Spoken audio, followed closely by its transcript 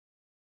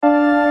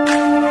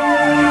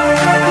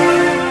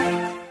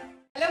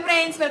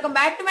Welcome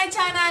back to my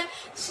channel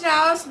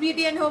Shravs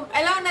beauty and home.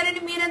 ఎలా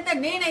ఉన్నారండి మీరంతా?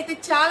 నేనైతే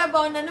చాలా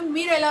బాగున్నాను.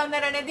 మీరు ఎలా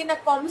ఉన్నారు అనేది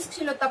నాకు కామెంట్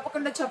సెక్షన్ లో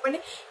తప్పకుండా చెప్పండి.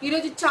 ఈ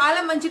రోజు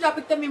చాలా మంచి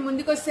టాపిక్ తో మీ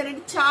ముందుకు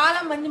వస్తానండి.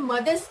 చాలా మంది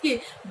మదర్స్ కి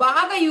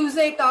బాగా యూజ్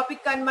అయ్యే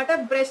టాపిక్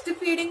అన్నమాట. బ్రెస్ట్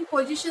ఫీడింగ్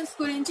పొజిషన్స్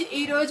గురించి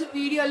ఈ రోజు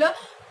వీడియోలో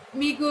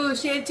మీకు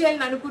షేర్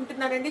చేయాలని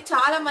అనుకుంటున్నానండి.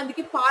 చాలా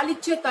మందికి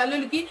పాలిచ్చే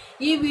తల్లులకి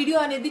ఈ వీడియో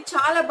అనేది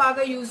చాలా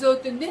బాగా యూజ్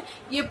అవుతుంది.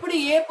 ఎప్పుడు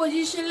ఏ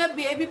పొజిషన్ లో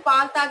బేబీ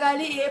పాలు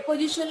తాగాలి, ఏ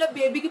పొజిషన్ లో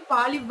బేబీకి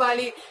పాలు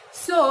ఇవ్వాలి,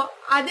 సో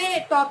అదే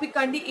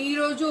టాపిక్ అండి ఈ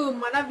రోజు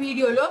మన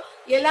వీడియోలో.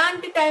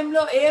 ఎలాంటి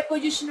టైంలో ఏ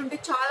పొజిషన్ ఉంటే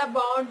చాలా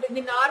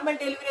బాగుంటుంది, నార్మల్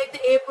డెలివరీ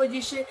అయితే ఏ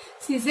పొజిషన్,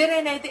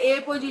 సిజేరియన్ అయితే ఏ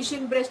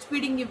పొజిషన్ బ్రెస్ట్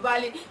ఫీడింగ్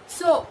ఇవ్వాలి,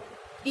 సో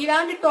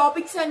ఇలాంటి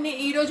టాపిక్స్ అన్ని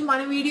ఈ రోజు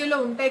మన వీడియోలో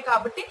ఉంటాయి.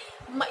 కాబట్టి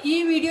ఈ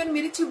వీడియోని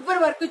మీరు చివరి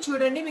వరకు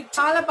చూడండి, మీకు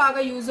చాలా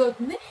బాగా యూజ్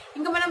అవుతుంది.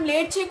 ఇంకా మనం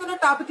లేట్ చేయకుండా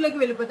టాపిక్ లోకి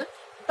వెళ్ళిపోతాం.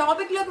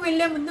 టాపిక్ లోకి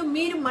వెళ్లే ముందు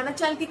మీరు మన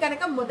ఛానల్ కి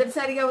కనుక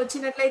మొదటిసారిగా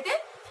వచ్చినట్లయితే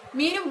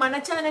మీరు మన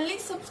ఛానల్ ని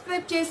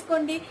సబ్స్క్రైబ్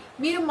చేసుకోండి.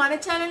 మీరు మన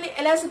ఛానల్ ని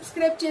ఎలా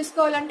సబ్స్క్రైబ్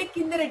చేసుకోవాలంటే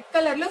కింద రెడ్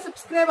కలర్ లో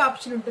సబ్స్క్రైబ్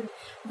ఆప్షన్ ఉంటుంది,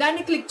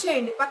 దాన్ని క్లిక్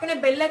చేయండి. పక్కనే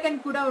బెల్ ఐకాన్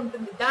కూడా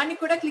ఉంటుంది, దాన్ని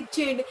కూడా క్లిక్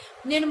చేయండి.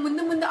 నేను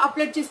ముందు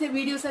అప్లోడ్ చేసే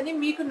వీడియోస్ అన్ని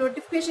మీకు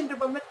నోటిఫికేషన్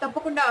రూపంలో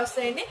తప్పకుండా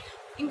వస్తాయండి.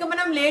 ఇంకా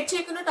మనం లేట్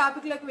చేయకుండా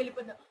టాపిక్ లోకి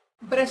వెళ్ళిపోదాం.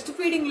 బ్రెస్ట్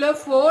ఫీడింగ్ లో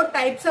 4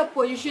 టైప్స్ ఆఫ్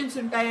పొజిషన్స్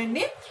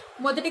ఉంటాయండి.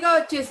 మొదటిగా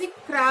వచ్చేసి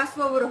cross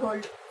over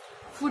hold,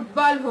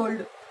 football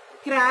hold,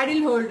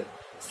 cradle hold,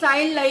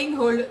 side lying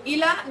hold,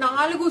 ఇలా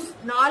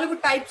నాలుగు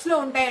టైప్స్ లో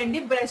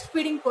ఉంటాయండి బ్రెస్ట్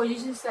ఫీడింగ్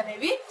పొజిషన్స్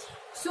అనేవి.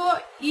 సో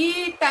ఈ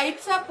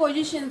టైప్స్ ఆఫ్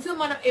పొజిషన్స్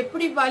మనం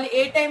ఎప్పుడు ఇవ్వాలి,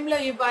 ఏ టైంలో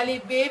ఇవ్వాలి,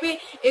 బేబీ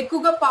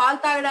ఎక్కువగా పాలు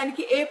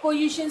తాగడానికి ఏ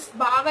పొజిషన్స్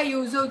బాగా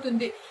యూజ్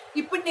అవుతుంది,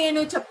 ఇప్పుడు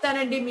నేను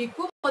చెప్తానండి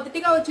మీకు.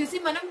 మొదటిగా వచ్చేసి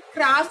మనం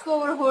క్రాస్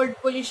ఓవర్ హోల్డ్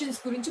పొజిషన్స్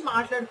గురించి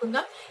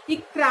మాట్లాడుకుందాం. ఈ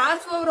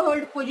క్రాస్ ఓవర్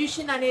హోల్డ్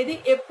పొజిషన్ అనేది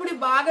ఎప్పుడు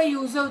బాగా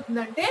యూజ్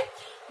అవుతుందంటే,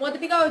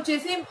 మొదటిగా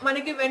వచ్చేసి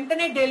మనకి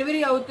వెంటనే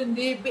డెలివరీ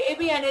అవుతుంది,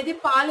 బేబీ అనేది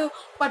పాలు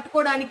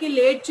పట్టుకోవడానికి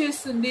లేట్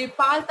చేస్తుంది,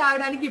 పాలు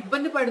తాగడానికి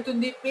ఇబ్బంది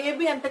పడుతుంది,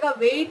 బేబీ అంతగా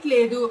వెయిట్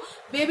లేదు,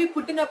 బేబీ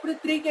పుట్టినప్పుడు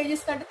 3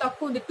 kgs కంటే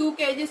తక్కువ ఉంది, 2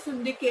 kgs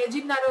ఉంది,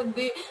 1.5 kg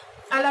ఉంది,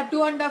 అలా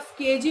 2.5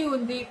 kg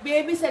ఉంది,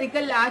 బేబీ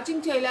సరిగ్గా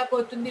లాచింగ్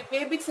చేయలేకపోతుంది,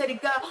 బేబీకి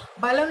సరిగ్గా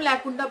బలం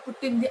లేకుండా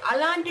పుట్టింది.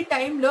 అలాంటి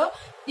టైంలో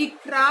ఈ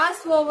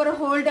క్రాస్ ఓవర్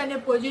హోల్డ్ అనే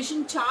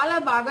పొజిషన్ చాలా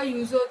బాగా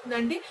యూజ్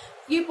అవుతుందండి.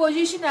 ఈ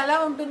పొజిషన్ ఎలా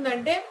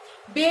ఉంటుందంటే,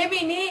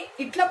 బేబీని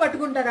ఇట్లా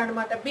పట్టుకుంటారు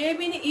అనమాట.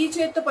 బేబీని ఈ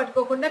చేతితో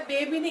పట్టుకోకుండా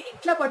బేబీని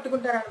ఇట్లా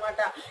పట్టుకుంటారు అనమాట.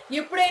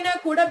 ఎప్పుడైనా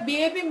కూడా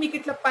బేబీ మీకు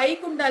ఇట్లా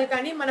పైకి ఉండాలి,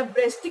 కానీ మన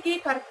బ్రెస్ట్ కి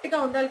కరెక్ట్ గా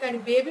ఉండాలి, కానీ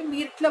బేబీ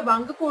మీరు ఇట్లా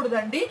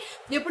వంగకూడదండి.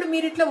 ఎప్పుడు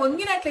మీరు ఇట్లా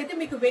వంగినట్లయితే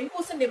మీకు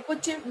వెన్నుపూస నొప్పి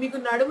వచ్చే, మీకు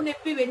నడుము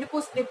నొప్పి,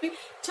 వెన్నుపూస నొప్పి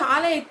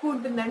చాలా ఎక్కువ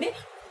ఉంటుందండి.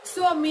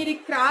 సో మీరు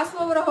క్రాస్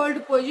ఓవర్ హోల్డ్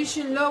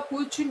పొజిషన్ లో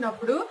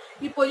కూర్చున్నప్పుడు,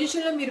 ఈ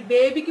పొజిషన్ లో మీరు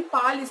బేబీకి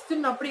పాలు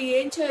ఇస్తున్నప్పుడు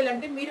ఏం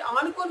చేయాలంటే, మీరు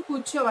ఆనుకొని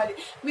కూర్చోవాలి.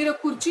 మీరు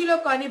కుర్చీలో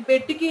కానీ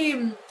బెడ్ కి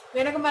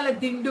వెనకమాల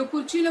దిండు,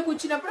 కుర్చీలో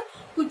కూర్చున్నప్పుడు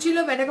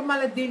కుర్చీలో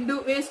వెనకమాల దిండు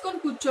వేసుకొని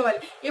కూర్చోవాలి.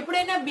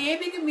 ఎప్పుడైనా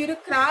బేబీకి మీరు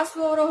క్రాస్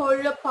ఓవర్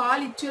హోల్డ్ లో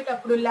పాలు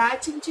ఇచ్చేటప్పుడు,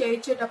 లాచింగ్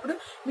చేయించేటప్పుడు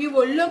మీ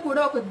ఒళ్ళో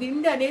కూడా ఒక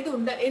దిండు అనేది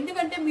ఉండాలి.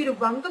 ఎందుకంటే మీరు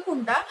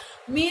వంగకుండా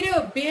మీరు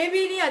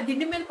బేబీని ఆ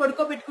దిండు మీద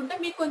పడుకోబెట్టుకుంటే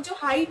మీకు కొంచెం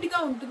హైట్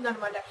గా ఉంటుంది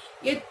అనమాట,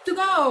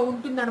 ఎత్తుగా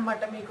ఉంటుంది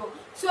అనమాట మీకు.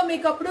 సో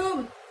మీకు అప్పుడు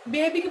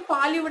బేబీకి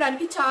పాలు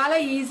ఇవ్వడానికి చాలా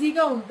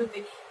ఈజీగా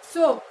ఉంటుంది.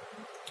 సో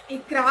ఈ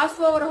క్రాస్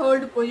ఓవర్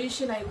హోల్డ్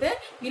పొజిషన్ అయితే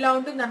ఇలా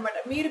ఉంటుంది అనమాట.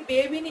 మీరు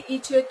బేబీని ఈ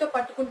చేతితో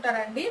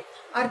పట్టుకుంటారండి,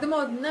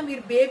 అర్థమవుతుందా?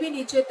 మీరు బేబీని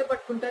ఈ చేతితో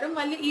పట్టుకుంటారు,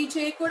 మళ్ళీ ఈ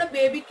చేయి కూడా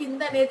బేబీ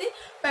కింద అనేది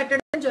పెట్టడం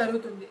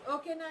జరుగుతుంది.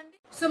 ఓకేనా అండి?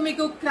 సో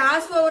మీకు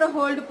క్రాస్ ఓవర్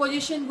హోల్డ్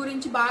పొజిషన్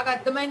గురించి బాగా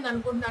అర్థమైంది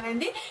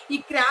అనుకుంటున్నానండి. ఈ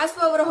క్రాస్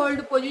ఓవర్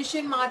హోల్డ్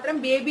పొజిషన్ మాత్రం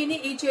బేబీని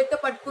ఈ చేతితో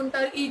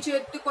పట్టుకుంటారు, ఈ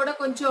చేతి కూడా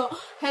కొంచెం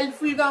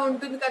హెల్ప్ఫుల్ గా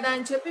ఉంటుంది కదా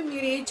అని చెప్పి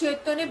మీరు ఈ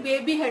చేతితోనే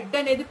బేబీ హెడ్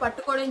అనేది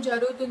పట్టుకోవడం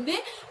జరుగుతుంది.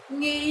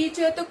 ఈ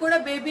చేతితో కూడా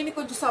బేబీని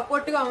కొంచెం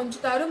సపోర్ట్ గా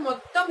ఉంచుతారు.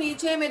 మొత్తం ఈ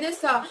చేయి మీదే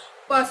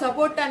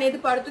సపోర్ట్ అనేది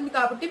పడుతుంది,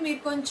 కాబట్టి మీరు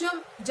కొంచెం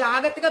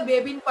జాగ్రత్తగా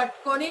బేబీని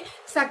పట్టుకొని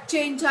సక్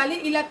చేయించాలి.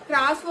 ఇలా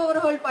క్రాస్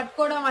ఓవర్ హోల్డ్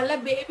పట్టుకోవడం వల్ల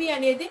బేబీ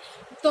అనేది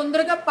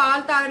తొందరగా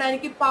పాలు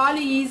తాగడానికి, పాలు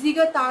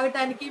ఈజీగా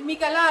తాగడానికి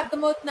మీకు ఎలా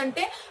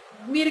అర్థమవుతుందంటే,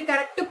 మీరు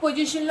కరెక్ట్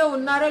పొజిషన్ లో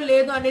ఉన్నారో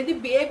లేదో అనేది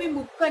బేబీ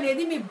ముక్కు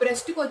అనేది మీ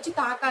బ్రెస్ట్ కి వచ్చి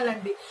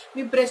తాకాలండి.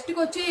 మీ బ్రెస్ట్ కి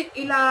వచ్చి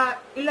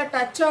ఇలా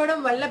టచ్ అవడం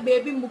వల్ల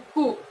బేబీ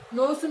ముక్కు,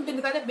 నోస్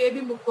ఉంటుంది కదా,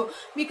 బేబీ ముక్కు,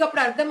 మీకు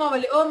అప్పుడు అర్థం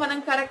అవ్వాలి, ఓ మనం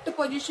కరెక్ట్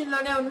పొజిషన్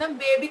లోనే ఉన్నాం,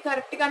 బేబీ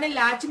కరెక్ట్ గానే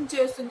లాచింగ్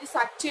చేస్తుంది,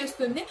 సక్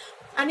చేస్తుంది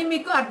అని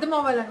మీకు అర్థం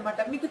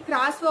అవ్వాలన్నమాట. మీకు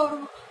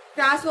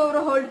క్రాస్ ఓవర్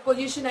హోల్డ్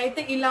పొజిషన్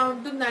అయితే ఇలా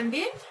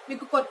ఉంటుందండి.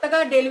 మీకు కొత్తగా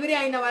డెలివరీ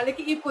అయిన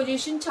వాళ్ళకి ఈ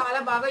పొజిషన్ చాలా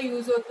బాగా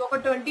యూజ్ అవుతుంది. ఒక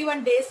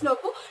 21 days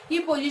లోపు ఈ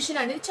పొజిషన్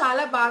అనేది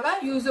చాలా బాగా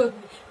యూజ్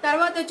అవుతుంది.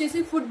 తర్వాత వచ్చేసి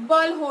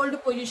ఫుట్బాల్ హోల్డ్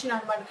పొజిషన్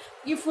అనమాట.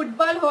 ఈ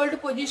ఫుట్బాల్ హోల్డ్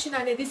పొజిషన్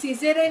అనేది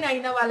సిజేరియన్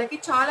అయిన వాళ్ళకి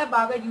చాలా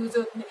బాగా యూజ్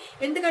అవుతుంది.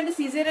 ఎందుకంటే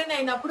సిజేరియన్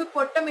అయినప్పుడు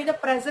పొట్ట మీద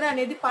ప్రెజర్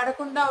అనేది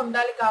పడకుండా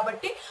ఉండాలి,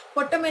 కాబట్టి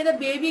పొట్ట మీద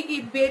బేబీకి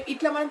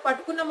ఇట్లా మనం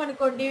పట్టుకున్నాం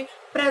అనుకోండి,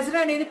 ప్రెజర్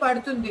అనేది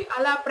పడుతుంది.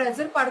 అలా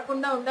ప్రెజర్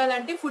పడకుండా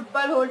ఉండాలంటే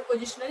ఫుట్బాల్ హోల్డ్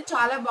పొజిషన్ అనేది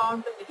చాలా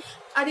బాగుంటుంది.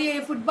 అది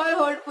ఫుట్బాల్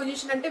హోల్డ్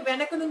పొజిషన్ అంటే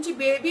వెనక నుంచి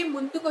బేబీ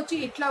ముందుకు వచ్చి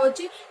ఇట్లా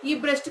వచ్చి ఈ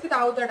బ్రెస్ట్ కి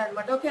తాగుతాడు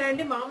అనమాట.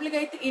 ఓకేనండి. మామూలుగా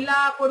అయితే ఇలా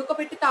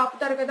పడుకోబెట్టి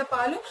తాపుతారు కదా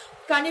పాలు,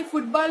 కానీ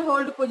ఫుట్బాల్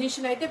హోల్డ్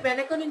పొజిషన్ అయితే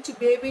వెనక నుంచి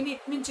బేబీని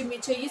ఇటు నుంచి మీ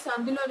చెయ్యి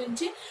సందులో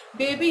నుంచి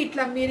బేబీ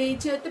ఇట్లా మీరు ఈ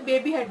చేతి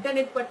బేబీ హెడ్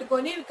అనేది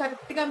పట్టుకొని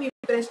కరెక్ట్ గా మీ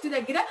బ్రెస్ట్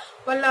దగ్గర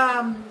వాళ్ళ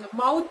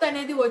మౌత్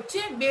అనేది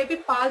వచ్చి బేబీ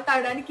పాలు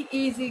తాగడానికి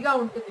ఈజీగా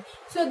ఉంటుంది.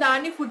 సో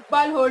దాన్ని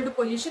ఫుట్బాల్ హోల్డ్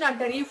పొజిషన్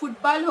అంటారు. ఈ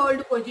ఫుట్బాల్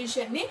హోల్డ్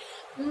పొజిషన్ ని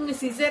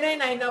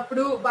సిజరైన్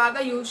అయినప్పుడు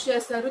బాగా యూజ్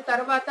చేస్తారు.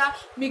 తర్వాత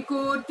మీకు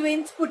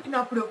ట్విన్స్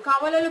పుట్టినప్పుడు,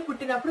 కవలలు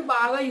పుట్టినప్పుడు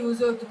బాగా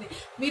యూజ్ అవుతుంది.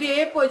 మీరు ఏ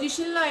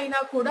పొజిషన్ లో అయినా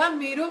కూడా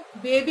మీరు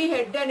బేబీ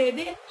హెడ్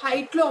అనేది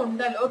హైట్ లో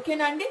ఉండాలి.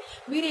 ఓకేనా అండి.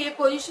 మీరు ఏ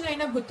పొజిషన్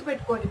అయినా గుర్తు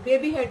పెట్టుకోండి,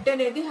 బేబీ హెడ్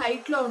అనేది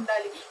హైట్ లో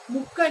ఉండాలి.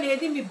 ముక్కు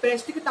అనేది మీ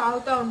బ్రెస్ట్ కి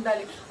తాగుతూ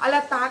ఉండాలి.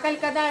 అలా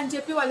తాకాలి కదా అని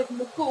చెప్పి వాళ్ళకి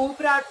ముక్కు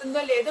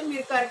ఊపిరాడుతుందో లేదో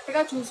మీరు కరెక్ట్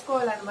గా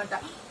చూసుకోవాలన్నమాట.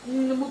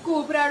 ముక్కు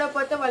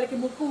ఊపిరాడకపోతే వాళ్ళకి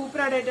ముక్కు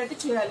ఊపిరాడేటట్టు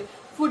చేయాలి.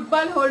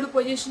 ఫుట్బాల్ హోల్డ్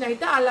పొజిషన్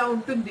అయితే అలా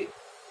ఉంటుంది.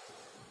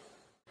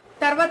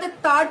 తర్వాత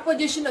థర్డ్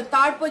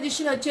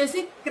పొజిషన్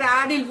వచ్చేసి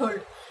క్రాడిల్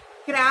హోల్డ్.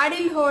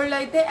 క్రాడిల్ హోల్డ్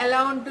అయితే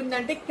ఎలా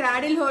ఉంటుందంటే,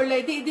 క్రాడిల్ హోల్డ్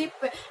అయితే ఇది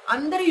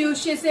అందరూ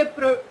యూజ్ చేసే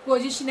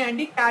పొజిషన్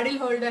అండి.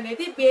 క్రాడిల్ హోల్డ్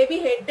అనేది బేబీ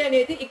హెడ్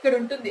అనేది ఇక్కడ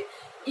ఉంటుంది.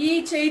 ఈ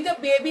చేయితో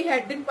బేబీ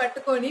హెడ్ ని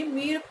పట్టుకొని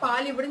మీరు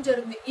పాలు ఇవ్వడం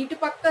జరుగుతుంది.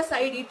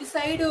 ఇటు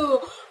సైడ్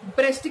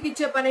బ్రెస్ట్ కి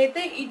ఇచ్చే పని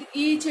అయితే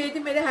ఈ చేతి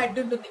మీద హెడ్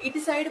ఉంటుంది.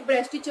 ఇటు సైడ్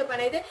బ్రెస్ట్ ఇచ్చే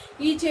పని అయితే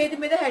ఈ చేతి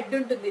మీద హెడ్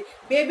ఉంటుంది.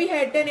 బేబీ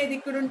హెడ్ అనేది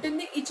ఇక్కడ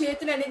ఉంటుంది. ఈ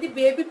చేతులు అనేది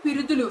బేబీ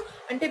పిరుదులు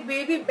అంటే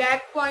బేబీ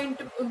బ్యాక్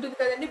పాయింట్ ఉంటుంది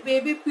కదండి,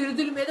 బేబీ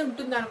పిరుదుల మీద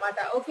ఉంటుంది అనమాట.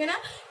 ఓకేనా.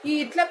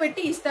 ఇట్లా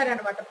పెట్టి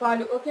ఇస్తారనమాట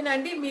పాలు. ఓకేనా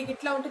అండి. మీకు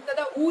ఇట్లా ఉంటుంది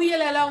కదా,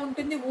 ఊయల ఎలా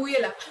ఉంటుంది,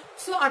 ఊయల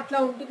సో అట్లా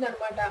ఉంటుంది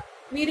అనమాట.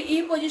 మీరు ఈ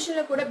పొజిషన్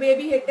లో కూడా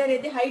బేబీ హెడ్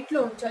అనేది హైట్ లో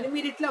ఉంచాలి.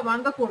 మీరు ఇట్లా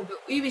వంగకూడదు.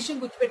 ఈ విషయం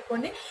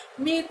గుర్తుపెట్టుకోండి.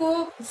 మీకు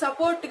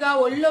సపోర్ట్ గా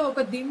ఒళ్ళో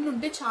ఒక దిండు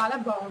ఉంటే చాలా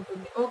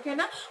బాగుంటుంది.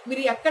 ఓకేనా.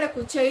 మీరు ఎక్కడ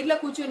చైర్ లో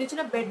కూర్చొని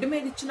ఇచ్చినా, బెడ్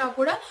మీద ఇచ్చినా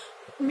కూడా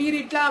మీరు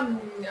ఇట్లా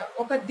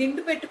ఒక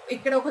దిండు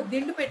ఇక్కడ ఒక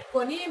దిండు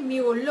పెట్టుకొని, మీ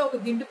ఒళ్ళో ఒక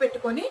దిండు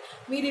పెట్టుకొని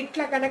మీరు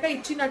ఇట్లా కనుక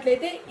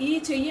ఇచ్చినట్లయితే ఈ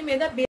చెయ్యి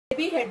మీద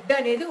బేబీ హెడ్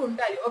అనేది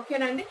ఉండాలి.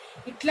 ఓకేనా అండి.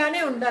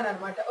 ఇట్లానే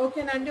ఉండాలన్నమాట.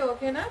 ఓకేనా అండి.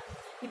 ఓకేనా.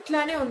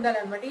 ఇట్లానే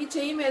ఉండాలన్నమాట. ఈ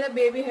చెయ్యి మీద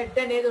బేబీ హెడ్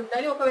అనేది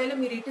ఉండాలి. ఒకవేళ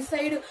మీరు ఇటు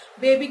సైడ్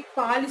బేబీకి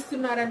పాలు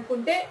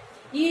ఇస్తున్నారనుకుంటే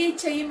ఈ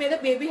చెయ్యి మీద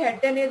బేబీ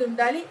హెడ్ అనేది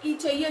ఉండాలి. ఈ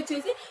చెయ్యి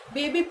వచ్చేసి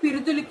బేబీ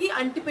పిరుదులకి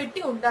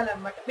అంటిపెట్టి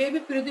ఉండాలన్నమాట. బేబీ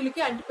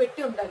పిరుదులకి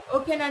అంటిపెట్టి ఉండాలి.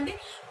 ఓకేనండి.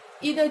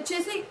 ఇది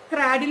వచ్చేసి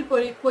క్రాడిల్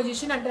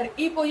పొజిషన్ అంటారు.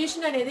 ఈ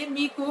పొజిషన్ అనేది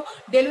మీకు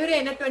డెలివరీ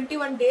అయిన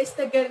 21 days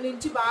దగ్గర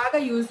నుంచి బాగా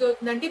యూజ్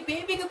అవుతుందండి.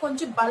 బేబీకి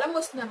కొంచెం బలం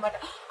వస్తుంది అనమాట.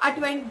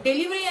 అటువంటి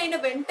డెలివరీ అయిన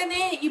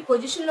వెంటనే ఈ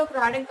పొజిషన్ లోకి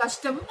రావడం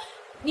కష్టం.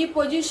 ఈ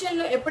పొజిషన్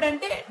లో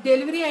ఎప్పుడంటే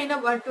డెలివరీ అయిన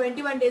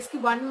 21 days కి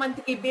 1 month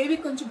కి బేబీ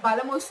కొంచెం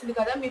బలం వస్తుంది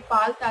కదా, మీ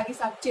పాలు తాగి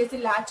సక్ చేసి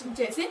లాచింగ్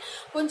చేసి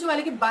కొంచెం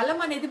వాళ్ళకి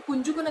బలం అనేది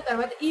పుంజుకున్న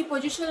తర్వాత ఈ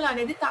పొజిషన్ లో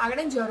అనేది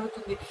తాగడం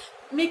జరుగుతుంది.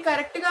 మీకు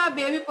కరెక్ట్ గా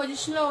బేబీ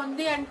పొజిషన్ లో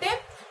ఉంది అంటే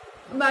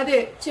అదే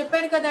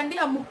చెప్పాను కదండి,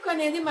 ఆ ముక్క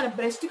అనేది మన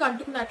బ్రెస్ట్ కి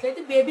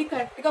అంటుకున్నట్లయితే బేబీ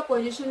కరెక్ట్ గా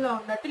పొజిషన్ లో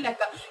ఉన్నట్టు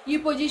లెక్క. ఈ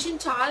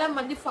పొజిషన్ చాలా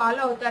మంది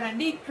ఫాలో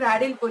అవుతారండి, ఈ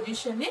క్రాడిల్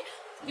పొజిషన్ ని.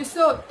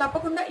 సో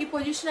తప్పకుండా ఈ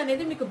పొజిషన్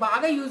అనేది మీకు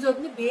బాగా యూజ్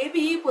అవుతుంది.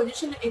 బేబీ ఈ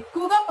పొజిషన్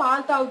ఎక్కువగా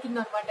పాలు తాగుతుంది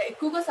అనమాట,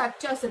 ఎక్కువగా సక్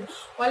చేస్తుంది.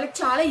 వాళ్ళకి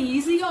చాలా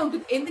ఈజీగా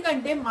ఉంటుంది.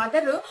 ఎందుకంటే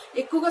మదర్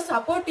ఎక్కువగా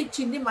సపోర్ట్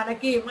ఇచ్చింది,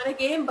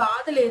 మనకేం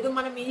బాధ లేదు,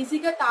 మనం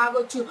ఈజీగా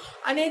తాగొచ్చు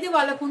అనేది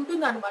వాళ్ళకు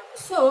ఉంటుంది అనమాట.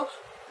 సో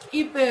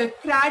ఈ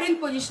క్రాడిల్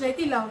పొజిషన్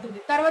అయితే ఇలా ఉంటుంది.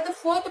 తర్వాత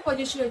ఫోర్త్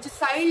పొజిషన్ వచ్చి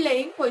సైడ్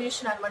లేయింగ్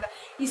పొజిషన్ అనమాట.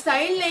 ఈ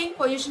సైడ్ లేయింగ్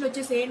పొజిషన్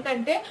వచ్చేసి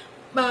ఏంటంటే,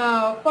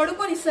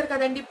 పడుకొని ఇస్తారు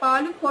కదండి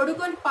పాలు,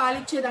 పడుకొని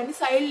పాలిచ్చేదాన్ని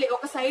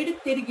ఒక సైడ్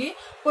తిరిగి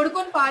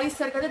పడుకొని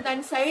పాలిస్తారు కదా,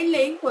 దాన్ని సైడ్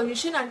లేయింగ్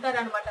పొజిషన్ అంటారు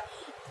అనమాట.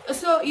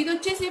 సో ఇది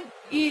వచ్చేసి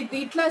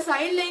ఇట్లా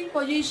సైడ్ లేయింగ్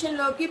పొజిషన్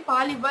లోకి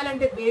పాలు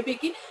ఇవ్వాలంటే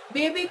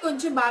బేబీ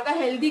కొంచెం బాగా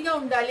హెల్దీగా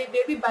ఉండాలి,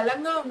 బేబీ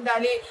బలంగా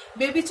ఉండాలి,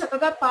 బేబీ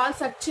చక్కగా పాలు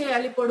సక్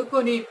చేయాలి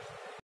పడుకొని,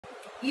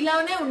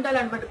 ఇలానే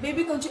ఉండాలన్నమాట.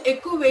 బేబీ కొంచెం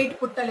ఎక్కువ వెయిట్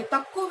పుట్టాలి.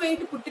 తక్కువ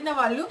వెయిట్ పుట్టిన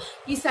వాళ్ళు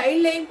ఈ సైడ్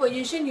లైన్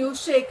పొజిషన్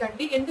యూజ్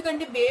చేయకండి.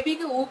 ఎందుకంటే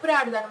బేబీకి ఊపిరి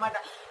ఆడదు అనమాట.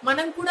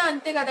 మనం కూడా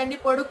అంతే కదండి,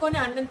 పడుకొని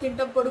అన్నం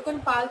తింటాం, పడుకొని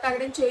పాలు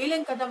తాగడం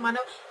చేయలేం కదా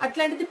మనం.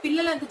 అట్లాంటిది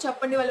పిల్లలు అంత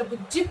చెప్పండి, వాళ్ళ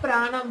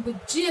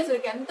బుజ్జి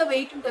అసలు ఎంత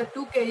వెయిట్ ఉంటారు,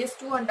 2 kgs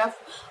 2.5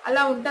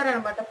 అలా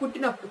ఉంటారనమాట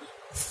పుట్టినప్పుడు.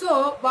 సో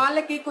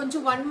వాళ్ళకి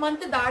కొంచెం 1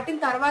 month దాటిన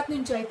తర్వాత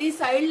నుంచి అయితే ఈ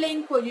సైడ్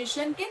లైన్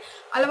పొజిషన్ కి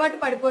అలవాటు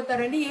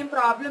పడిపోతారండి. ఏం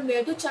ప్రాబ్లం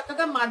లేదు.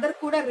 చక్కగా మదర్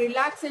కూడా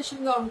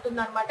రిలాక్సేషన్ గా ఉంటుంది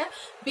అనమాట.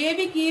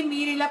 బేబీకి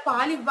మీరు ఇలా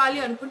పాలు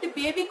ఇవ్వాలి అనుకుంటే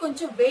బేబీ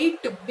కొంచెం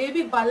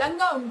బేబీ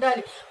బలంగా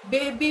ఉండాలి,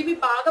 బేబీ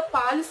బాగా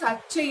పాలు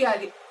సక్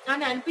చేయాలి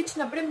అని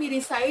అనిపించినప్పుడే మీరు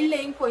ఈ సైడ్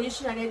లైన్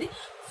పొజిషన్ అనేది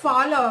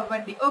ఫాలో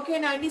అవ్వండి.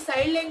 ఓకేనా అండి.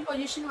 సైడ్ లైన్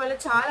పొజిషన్ వల్ల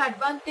చాలా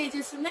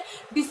అడ్వాంటేజెస్ ఉన్నాయి,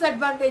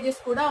 డిసడ్వాంటేజెస్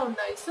కూడా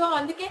ఉన్నాయి. సో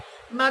అందుకే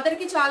మదర్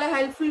కి చాలా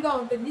హెల్ప్ఫుల్ గా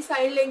ఉంటుంది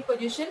సైడ్ లైన్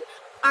పొజిషన్.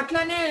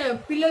 అట్లానే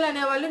పిల్లలు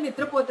అనేవాళ్ళు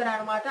నిద్రపోతారు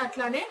అనమాట.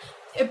 అట్లానే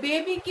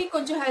బేబీకి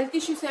కొంచెం హెల్త్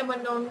ఇష్యూస్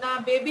ఏమన్నా ఉన్నా,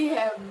 బేబీ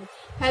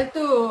హెల్త్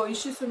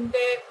ఇష్యూస్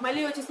ఉంటే,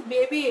 మళ్ళీ వచ్చేసి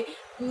బేబీ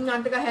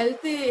అంతగా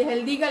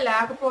హెల్దీగా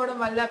లేకపోవడం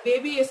వల్ల,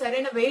 బేబీ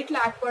సరైన వెయిట్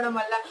లేకపోవడం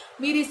వల్ల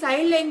మీరు ఈ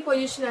సైడ్ లైన్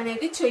పొజిషన్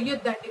అనేది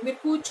చెయ్యొద్దండి. మీరు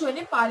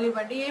కూర్చొని పాలు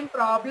ఇవ్వండి, ఏం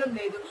ప్రాబ్లం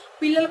లేదు.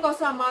 పిల్లల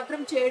కోసం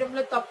మాత్రం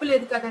చేయడంలో తప్పు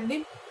లేదు కదండి.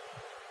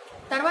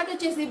 తర్వాత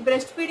వచ్చేసి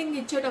బ్రెస్ట్ ఫీడింగ్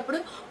ఇచ్చేటప్పుడు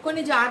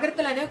కొన్ని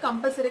జాగ్రత్తలు అనేవి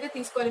కంపల్సరీగా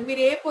తీసుకోవాలి.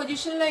 మీరు ఏ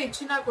పొజిషన్లో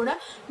ఇచ్చినా కూడా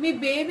మీ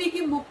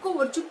బేబీకి ముక్కు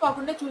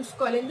ఒరుచుకుపోకుండా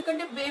చూసుకోవాలి.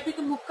 ఎందుకంటే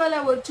బేబీకి ముక్కు అలా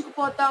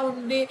ఒరుచుకుపోతా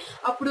ఉంది,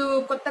 అప్పుడు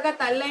కొత్తగా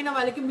తల్లైన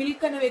వాళ్ళకి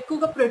మిల్క్ అనేవి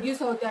ఎక్కువగా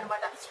ప్రొడ్యూస్ అవుతాయి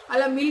అనమాట.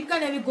 అలా మిల్క్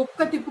అనేవి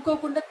గుక్క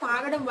తిప్పుకోకుండా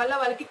తాగడం వల్ల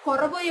వాళ్ళకి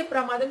కొరబోయే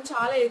ప్రమాదం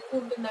చాలా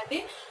ఎక్కువ ఉంటుందండి.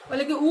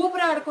 వాళ్ళకి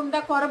ఊపిరాడకుండా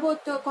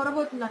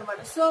కొరబోతుంది అనమాట.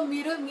 సో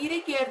మీరే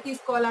కేర్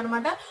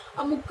తీసుకోవాలన్నమాట.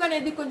 ఆ ముక్కు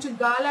అనేది కొంచెం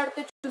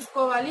గాలాడితే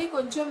చూసుకోవాలి,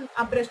 కొంచెం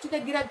ఆ బ్రెస్ట్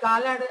దగ్గర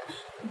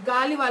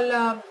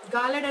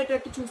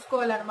గాలాడేటట్టు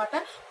చూసుకోవాలన్నమాట.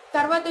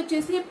 తర్వాత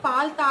వచ్చేసి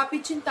పాలు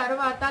తాపించిన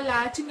తర్వాత,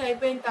 లాచింగ్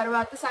అయిపోయిన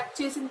తర్వాత, సక్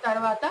చేసిన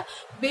తర్వాత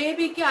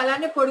బేబీకి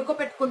అలానే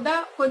పడుకోబెట్టకుండా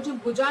కొంచెం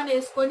భుజాన్ని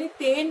వేసుకొని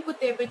తేన్పు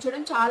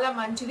తెప్పించడం చాలా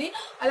మంచిది.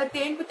 అలా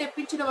తేన్పు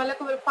తెప్పించడం వల్ల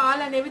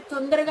పాలు అనేవి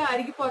తొందరగా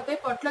అరిగిపోతాయి,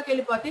 పొట్లోకి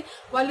వెళ్ళిపోతాయి.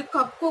 వాళ్ళు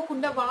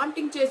కక్కోకుండా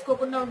వామిటింగ్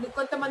చేసుకోకుండా ఉంటుంది.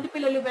 కొంతమంది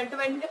పిల్లలు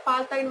వెంటనే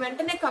పాలు తాగిన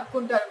వెంటనే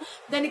కక్కుంటారు.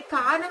 దానికి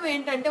కారణం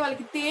ఏంటంటే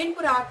వాళ్ళకి తేన్పు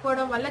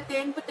రాకపోవడం వల్ల,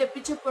 తేన్పు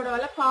తెప్పించకపోవడం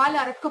వల్ల, పాలు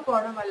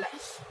అరక్కపోవడం వల్ల.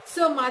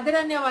 సో మదర్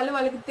అనే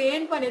వాళ్ళకి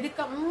తేన్పు అనేది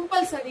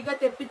కంపల్సరీగా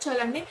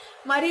తెప్పించాలండి.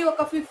 మరి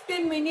ఒక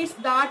 15 మినిట్స్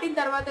దాటిన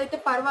తర్వాత అయితే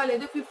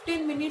పర్వాలేదు.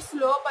 15 మినిట్స్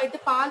లోపు అయితే,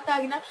 పాలు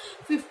తాగిన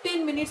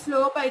 15 మినిట్స్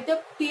లోపు అయితే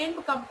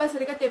తేన్పు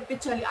కంపల్సరీగా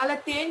తెప్పించాలి. అలా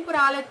తేన్పు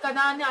రాలేదు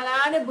కదా అని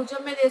అలానే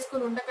భుజం మీద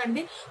వేసుకుని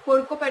ఉండకండి,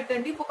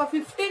 పడుకోబెట్టండి. ఒక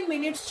 15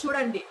 మినిట్స్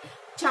చూడండి,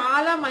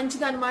 చాలా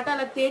మంచిది అనమాట.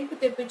 అలా తేన్పు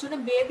తెప్పించడం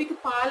బేబీకి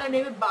పాలు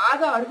అనేవి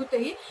బాగా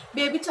అరుగుతాయి,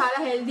 బేబీ చాలా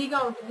హెల్దీగా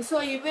ఉంటుంది. సో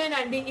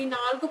ఇవేనండి, ఈ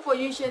 4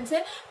 పొజిషన్సే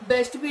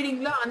బ్రెస్ట్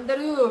ఫీడింగ్ లో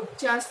అందరూ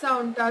చేస్తూ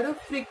ఉంటారు.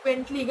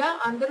 ఫ్రీక్వెంట్లీగా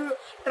అందరూ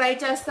ట్రై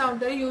చేస్తూ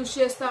ఉంటారు, యూజ్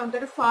చేస్తూ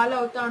ఉంటారు, ఫాలో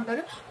అవుతూ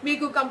ఉంటారు.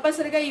 మీకు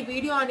కంపల్సరీగా ఈ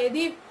వీడియో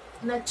అనేది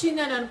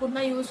నచ్చిందని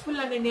అనుకుంటున్నా,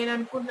 యూస్ఫుల్ అని నేను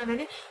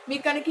అనుకుంటున్నానని.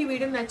 మీకు కనుక ఈ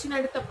వీడియో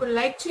నచ్చినట్టు తప్పకుండా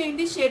లైక్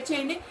చేయండి, షేర్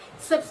చేయండి,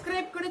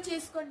 సబ్స్క్రైబ్ కూడా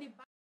చేసుకోండి.